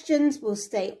questions will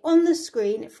stay on the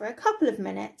screen for a couple of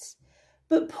minutes,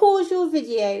 but pause your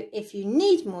video if you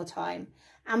need more time,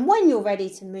 and when you're ready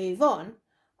to move on,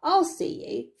 I'll see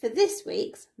you for this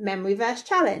week's Memory Verse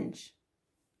Challenge.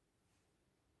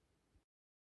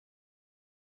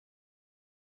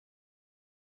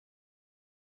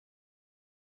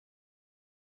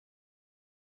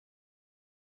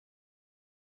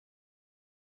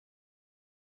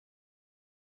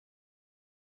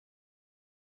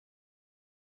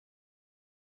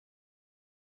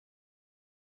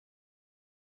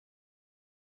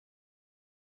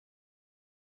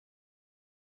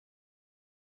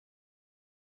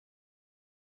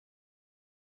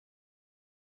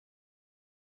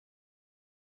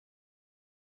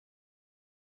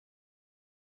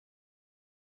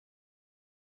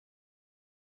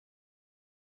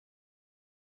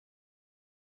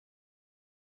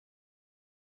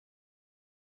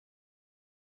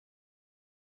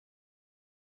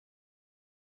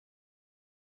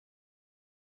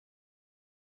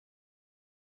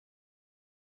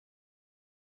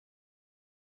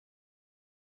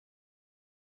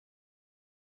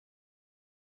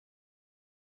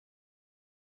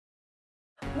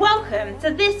 Welcome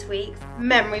to this week's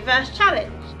Memory Verse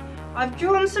Challenge. I've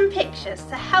drawn some pictures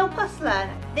to help us learn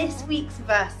this week's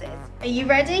verses. Are you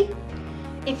ready?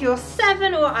 If you're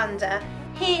 7 or under,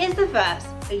 here is the verse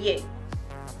for you.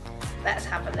 Let's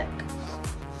have a look.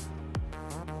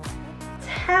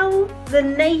 Tell the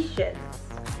nations,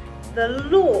 the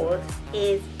Lord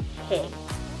is King.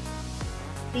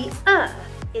 The earth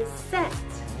is set.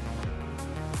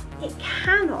 It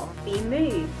cannot be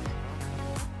moved.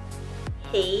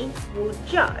 He will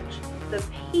judge the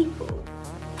people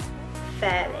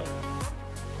fairly.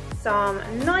 Psalm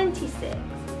 96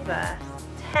 verse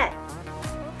 10.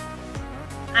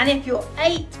 And if you're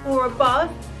 8 or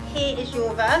above, here is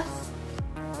your verse.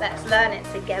 Let's learn it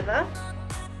together.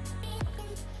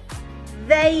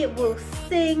 They will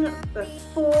sing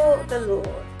before the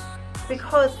Lord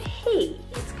because He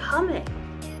is coming.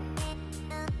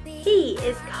 He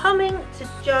is coming to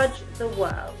judge the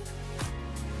world.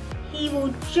 He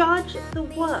will judge the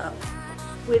world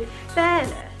with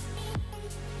fairness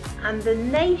and the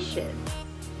nations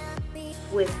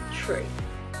with truth.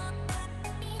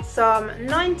 Psalm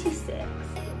 96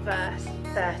 verse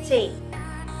 13.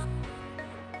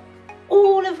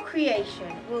 All of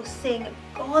creation will sing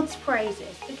God's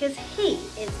praises because He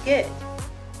is good.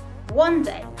 One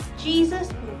day, Jesus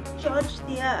will judge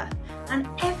the earth and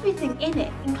everything in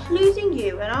it, including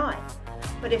you and I.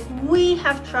 But if we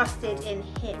have trusted in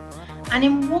Him and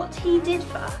in what He did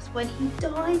for us when He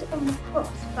died on the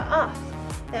cross for us,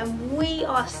 then we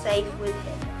are safe with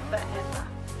Him forever.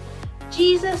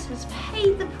 Jesus has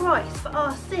paid the price for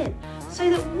our sin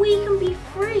so that we can be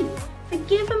free,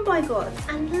 forgiven by God,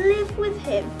 and live with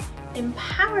Him in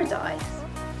paradise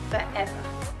forever.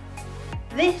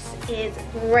 This is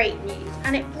great news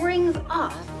and it brings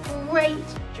us great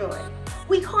joy.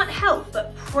 We can't help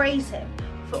but praise Him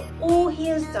for all He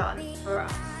has done for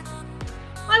us.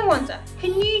 I wonder,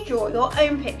 can you draw your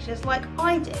own pictures like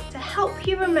I did to help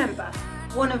you remember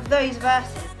one of those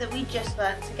verses that we just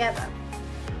learnt together?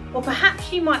 Or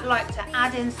perhaps you might like to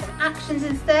add in some actions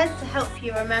instead to help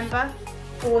you remember,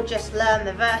 or just learn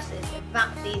the verses if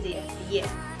that's easier for you.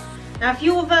 Now if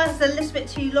your verse is a little bit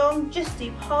too long, just do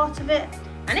part of it,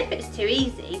 and if it's too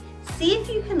easy, see if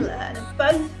you can learn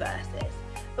both verses.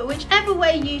 But whichever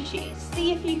way you choose,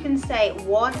 see if you can say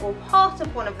one or part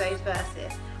of one of those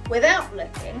verses without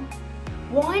looking.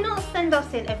 Why not send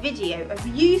us in a video of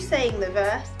you saying the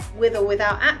verse with or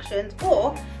without actions,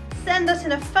 or send us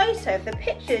in a photo of the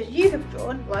pictures you have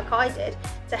drawn, like I did,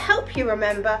 to help you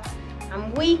remember,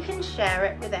 and we can share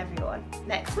it with everyone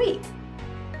next week.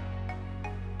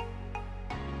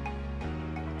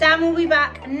 Dan will be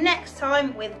back next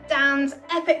time with Dan's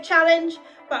epic challenge,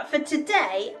 but for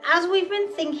today, as we've been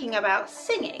thinking about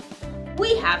singing,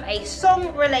 we have a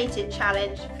song related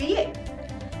challenge for you.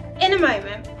 In a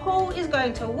moment, Paul is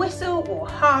going to whistle or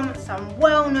hum some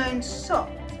well-known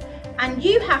songs, and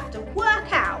you have to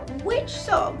work out which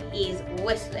song he's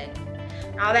whistling.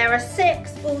 Now there are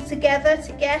 6 altogether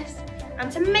to guess,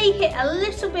 and to make it a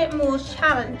little bit more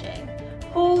challenging,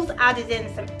 Paul's added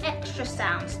in some extra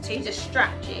sounds to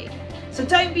distract you. So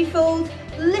don't be fooled,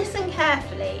 listen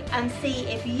carefully and see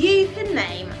if you can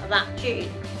name that tune.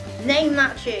 Name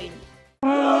that tune.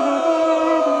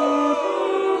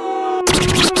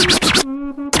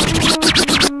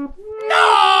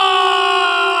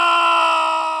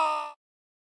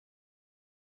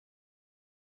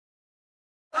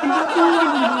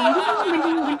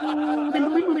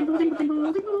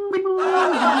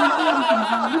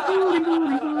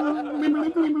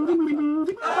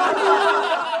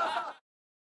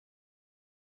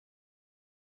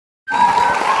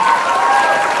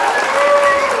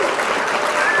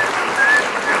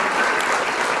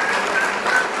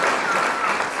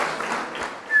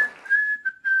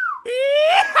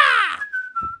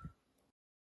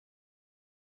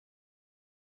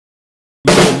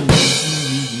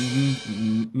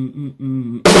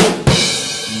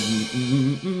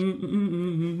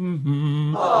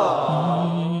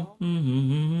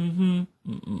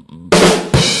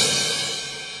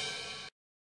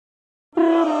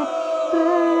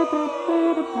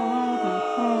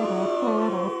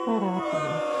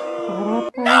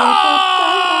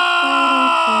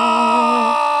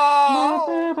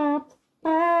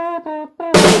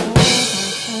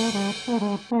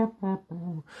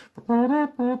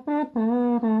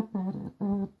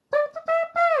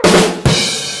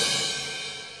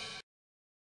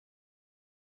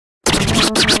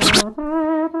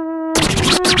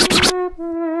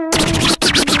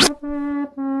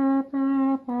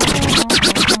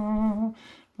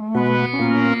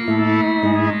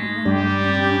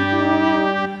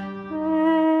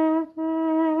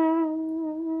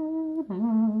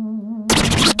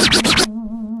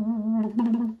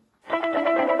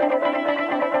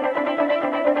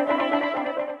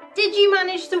 Did you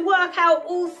manage to work out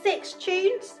all 6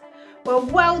 tunes?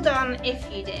 Well done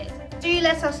if you did. Do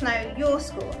let us know your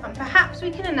score and perhaps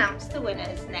we can announce the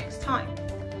winners next time.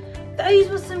 Those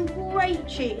were some great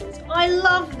tunes. I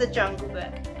love the Jungle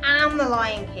Book and the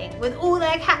Lion King with all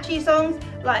their catchy songs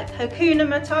like Hakuna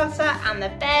Matata and the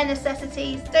Bare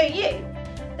Necessities, don't you?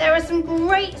 There are some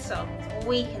great songs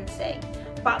we can sing,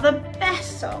 but the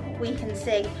best song we can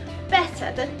sing,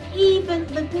 better than even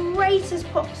the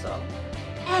greatest pop song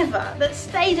ever that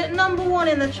stayed at #1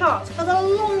 in the charts for the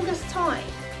longest time,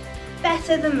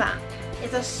 better than that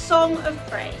is a song of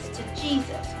praise to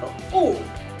Jesus for all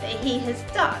that he has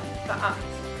done for us.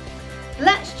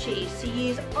 Let's choose to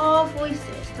use our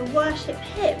voices to worship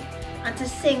him and to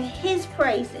sing his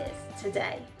praises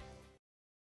today.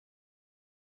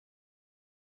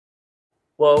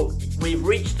 Well, we've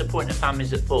reached the point of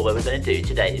Families at 4 where we're going to do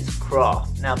today's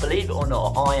craft. Now, believe it or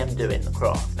not, I am doing the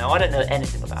craft. Now, I don't know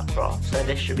anything about craft, so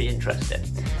this should be interesting.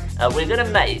 We're going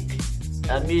to make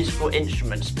a musical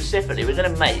instrument. Specifically, we're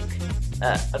going to make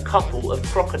a couple of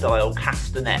crocodile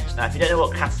castanets. Now, if you don't know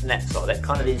what castanets are, they're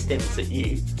kind of these things that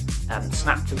you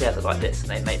snap together like this and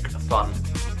they make a fun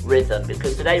rhythm.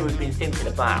 Because today we've been thinking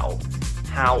about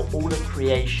how all of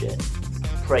creation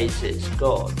praises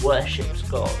God, worships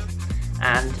God.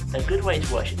 And a good way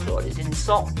to worship God is in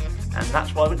song. And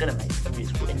that's why we're going to make a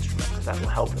musical instrument, because that will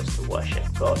help us to worship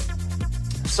God.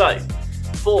 So,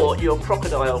 for your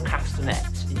crocodile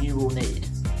castanet, you will need.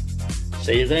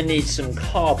 So you're going to need some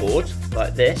cardboard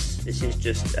like this. This is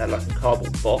just like a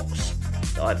cardboard box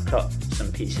that I've cut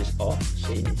some pieces off.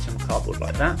 So you need some cardboard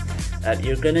like that.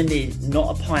 You're going to need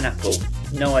not a pineapple.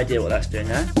 No idea what that's doing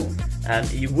there.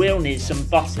 You will need some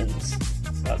buttons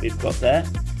like we've got there.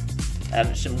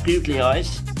 Some googly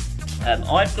eyes.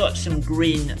 I've got some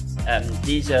green,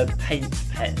 these are paint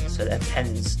pens, so they're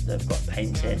pens that have got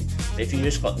paint in. But if you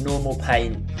just got normal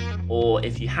paint, or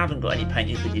if you haven't got any paint,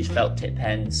 you could use felt tip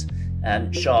pens,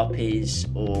 Sharpies,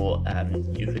 or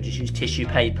you could just use tissue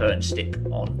paper and stick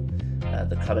on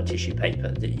the colour tissue paper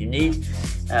that you need.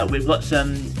 We've got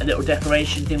some little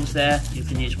decoration things there. You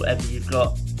can use whatever you've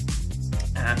got,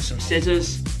 and some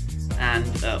scissors,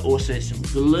 and also some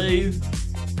glue.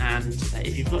 And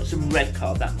if you've got some red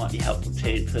card, that might be helpful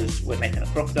too, because we're making a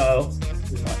crocodile,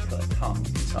 we might put a tongue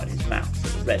inside his mouth,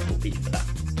 so the red will be for that.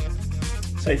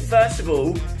 So first of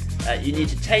all, you need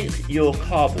to take your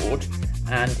cardboard,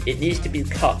 and it needs to be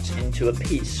cut into a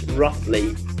piece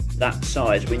roughly that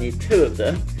size. We need 2 of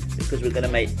them, because we're going to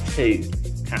make 2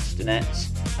 castanets.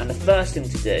 And the first thing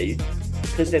to do,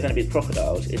 because they're going to be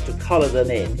crocodiles, is to colour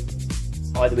them in,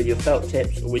 either with your felt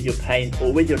tips, or with your paint,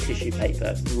 or with your tissue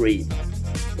paper, green.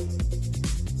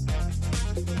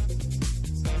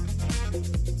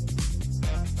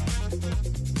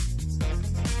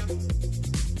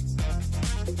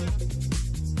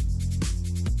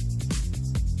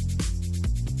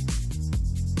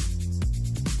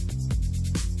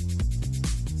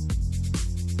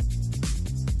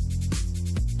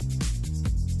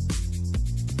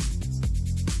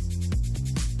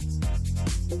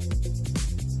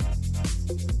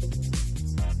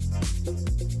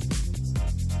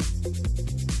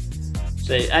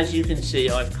 So as you can see,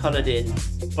 I've coloured in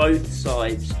both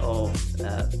sides of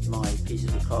my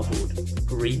pieces of cardboard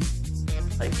green.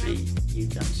 Hopefully you've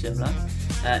done similar.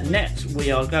 Next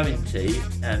we are going to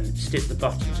stick the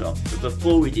buttons on, but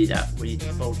before we do that we need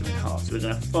to fold them in half. So we're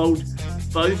going to fold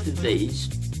both of these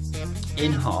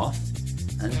in half,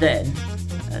 and then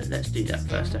let's do that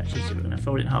first actually. So we're going to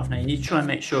fold it in half. Now you need to try and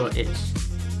make sure it's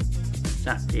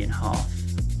exactly in half,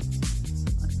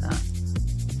 like that.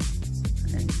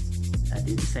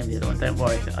 Do the same with the other one. Don't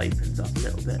worry if it opens up a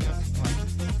little bit, that's fine.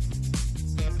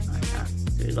 Like that.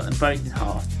 So we've got them both in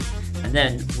half. And And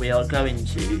then we are going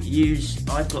to use,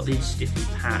 I've got these sticky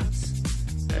pads,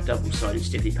 double-sided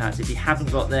sticky pads. If you haven't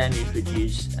got them, you could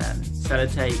use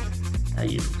sellotape.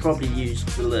 You could probably use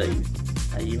glue.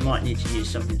 You might need to use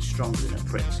something stronger than a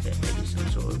Pritt stick, maybe some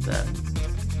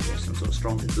sort of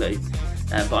stronger glue.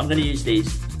 But I'm going to use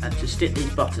these to stick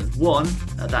these buttons, one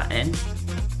at that end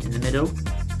in the middle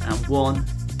and one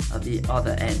at the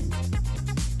other end.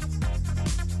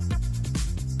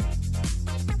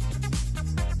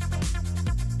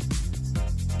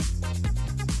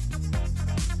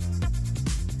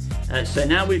 So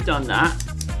now we've done that,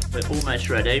 we're almost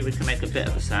ready. We can make a bit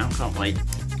of a sound, can't we?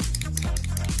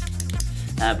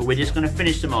 But we're just going to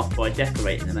finish them off by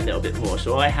decorating them a little bit more.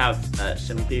 So I have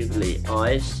some googly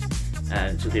eyes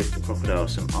to give the crocodile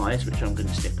some eyes, which I'm going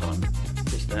to stick on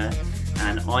just there.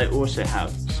 And I also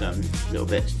have some little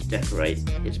bits to decorate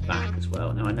his back as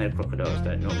well. Now I know crocodiles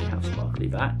don't normally have sparkly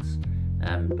backs,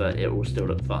 but it will still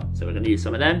look fun. So we're going to use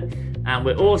some of them. And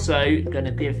we're also going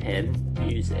to give him,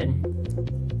 using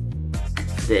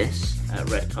this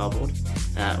red cardboard,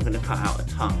 I'm going to cut out a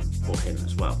tongue for him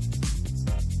as well.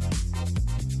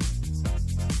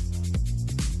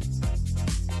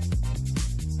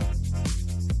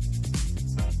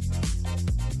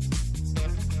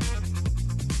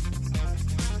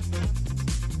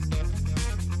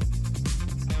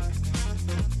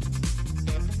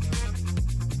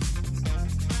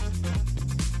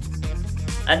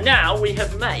 And now we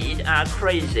have made our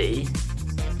crazy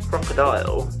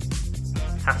crocodile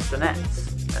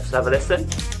castanets. Let's have a listen.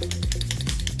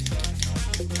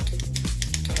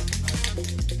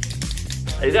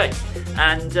 There you go.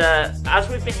 And as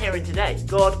we've been hearing today,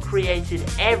 God created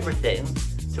everything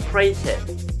to praise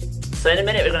Him. So in a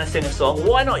minute we're going to sing a song.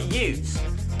 Why not use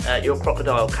your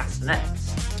crocodile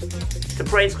castanets to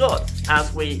praise God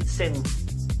as we sing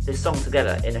this song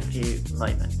together in a few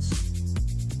moments.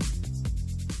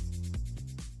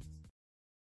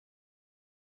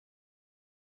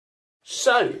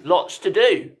 So, lots to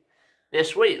do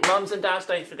this week. Mums and dads,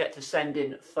 don't forget to send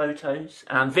in photos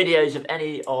and videos of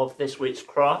any of this week's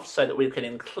crafts so that we can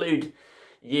include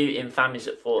you in Families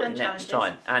at Four next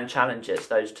time. And challenges,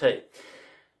 those too.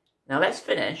 Now let's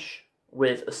finish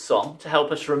with a song to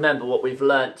help us remember what we've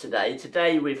learnt today.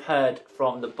 Today we've heard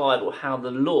from the Bible how the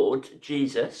Lord,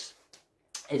 Jesus,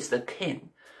 is the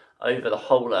King over the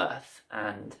whole earth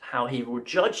and how He will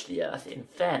judge the earth in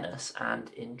fairness and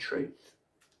in truth.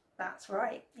 That's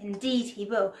right, indeed He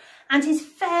will. And His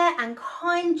fair and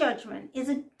kind judgment is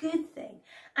a good thing,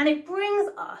 and it brings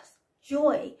us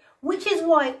joy, which is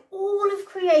why all of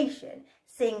creation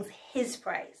sings His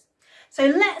praise. So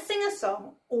let's sing a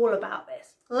song all about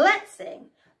this. Let's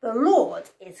sing "The Lord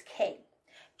is King."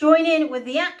 Join in with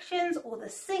the actions or the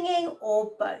singing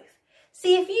or both.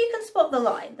 See if you can spot the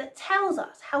line that tells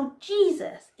us how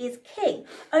Jesus is King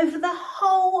over the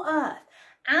whole earth,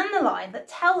 and the line that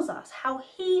tells us how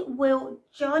He will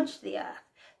judge the earth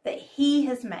that He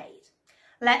has made.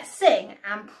 Let's sing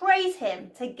and praise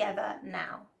Him together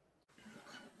now.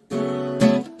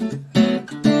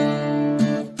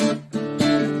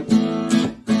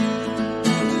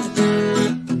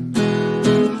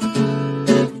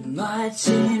 It might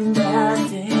seem that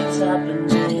things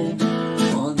happening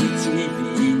on the TV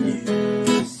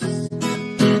news.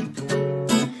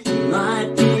 You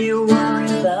might be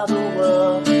worried about the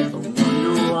world,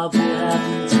 what will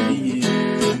happen to you?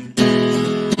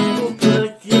 Well,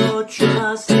 put your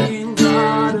trust in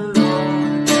God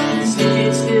alone.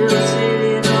 He's still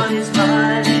sitting on His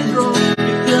mighty throne,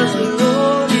 because the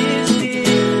Lord is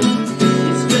here.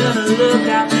 He's gonna look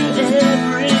after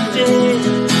everything,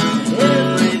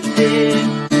 everything.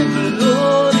 The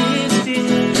Lord is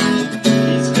here.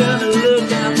 He's gonna look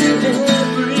after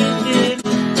everything,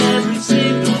 every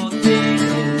single thing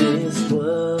in this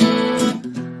world.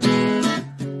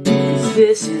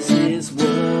 This is His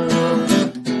world.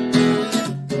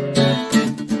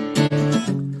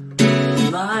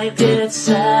 You might get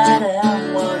sad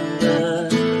and wonder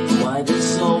why there's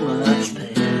so much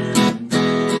pain,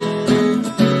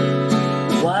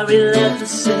 why we let the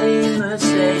same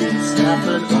mistakes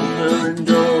happen over and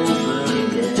over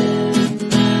again.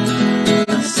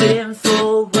 Our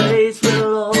sinful ways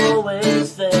will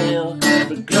always fail,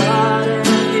 but God and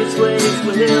His ways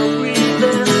will prevail.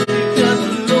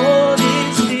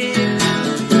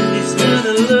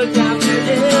 Look after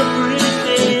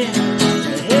everything,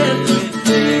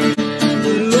 everything.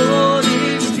 The Lord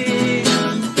is King.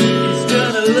 He's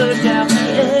gonna look after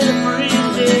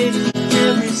everything,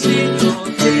 every single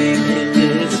thing in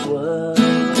this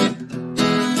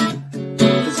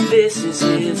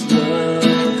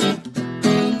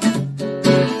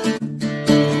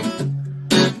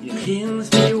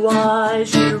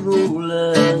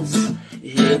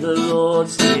the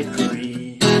Lord's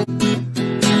decree.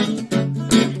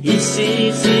 He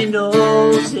sees, he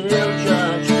knows, he'll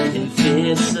judge in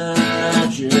fierce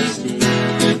majesty.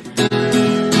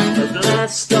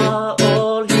 Blessed are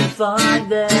all who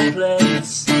find their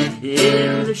place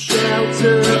in the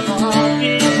shelter of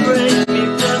his grace,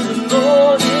 because the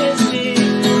Lord is near.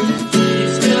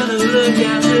 He's gonna look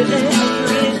after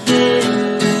everything,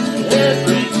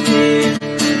 everything.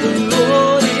 The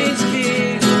Lord is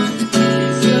near.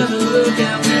 He's gonna look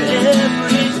after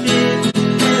everything,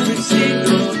 every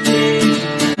single thing.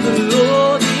 The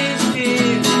Lord is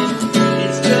near.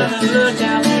 He's gonna look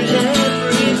after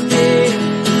everything,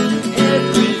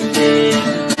 everything.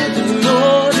 The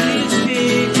Lord is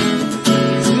near.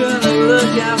 He's gonna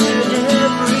look after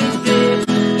everything,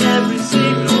 every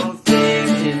single thing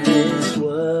in His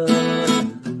word.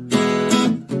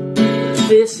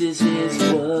 This is His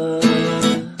word.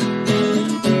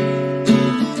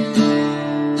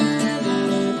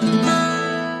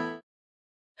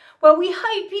 Well, we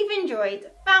hope you've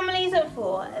enjoyed Families at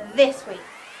 4 this week.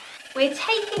 We're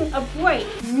taking a break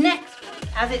next week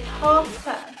as it's half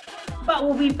term, but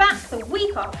we'll be back the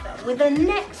week after with the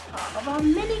next part of our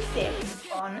mini-series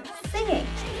on singing.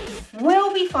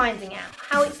 We'll be finding out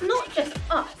how it's not just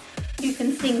us who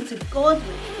can sing to God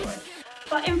with joy,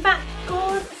 but in fact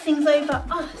God sings over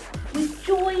us with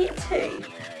joy too.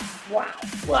 Wow.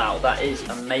 Wow, that is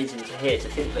amazing to hear, to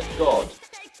think that God,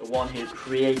 the one who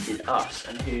created us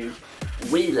and who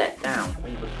we let down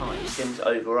all the time, sings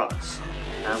over us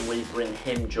and we bring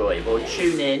Him joy. Well,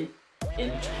 tune in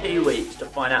 2 weeks to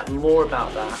find out more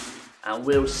about that, and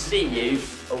we'll see you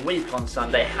a week on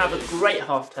Sunday. Have a great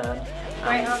half term.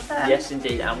 Great half term. Yes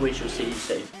indeed, and we shall see you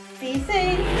soon. See you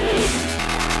soon.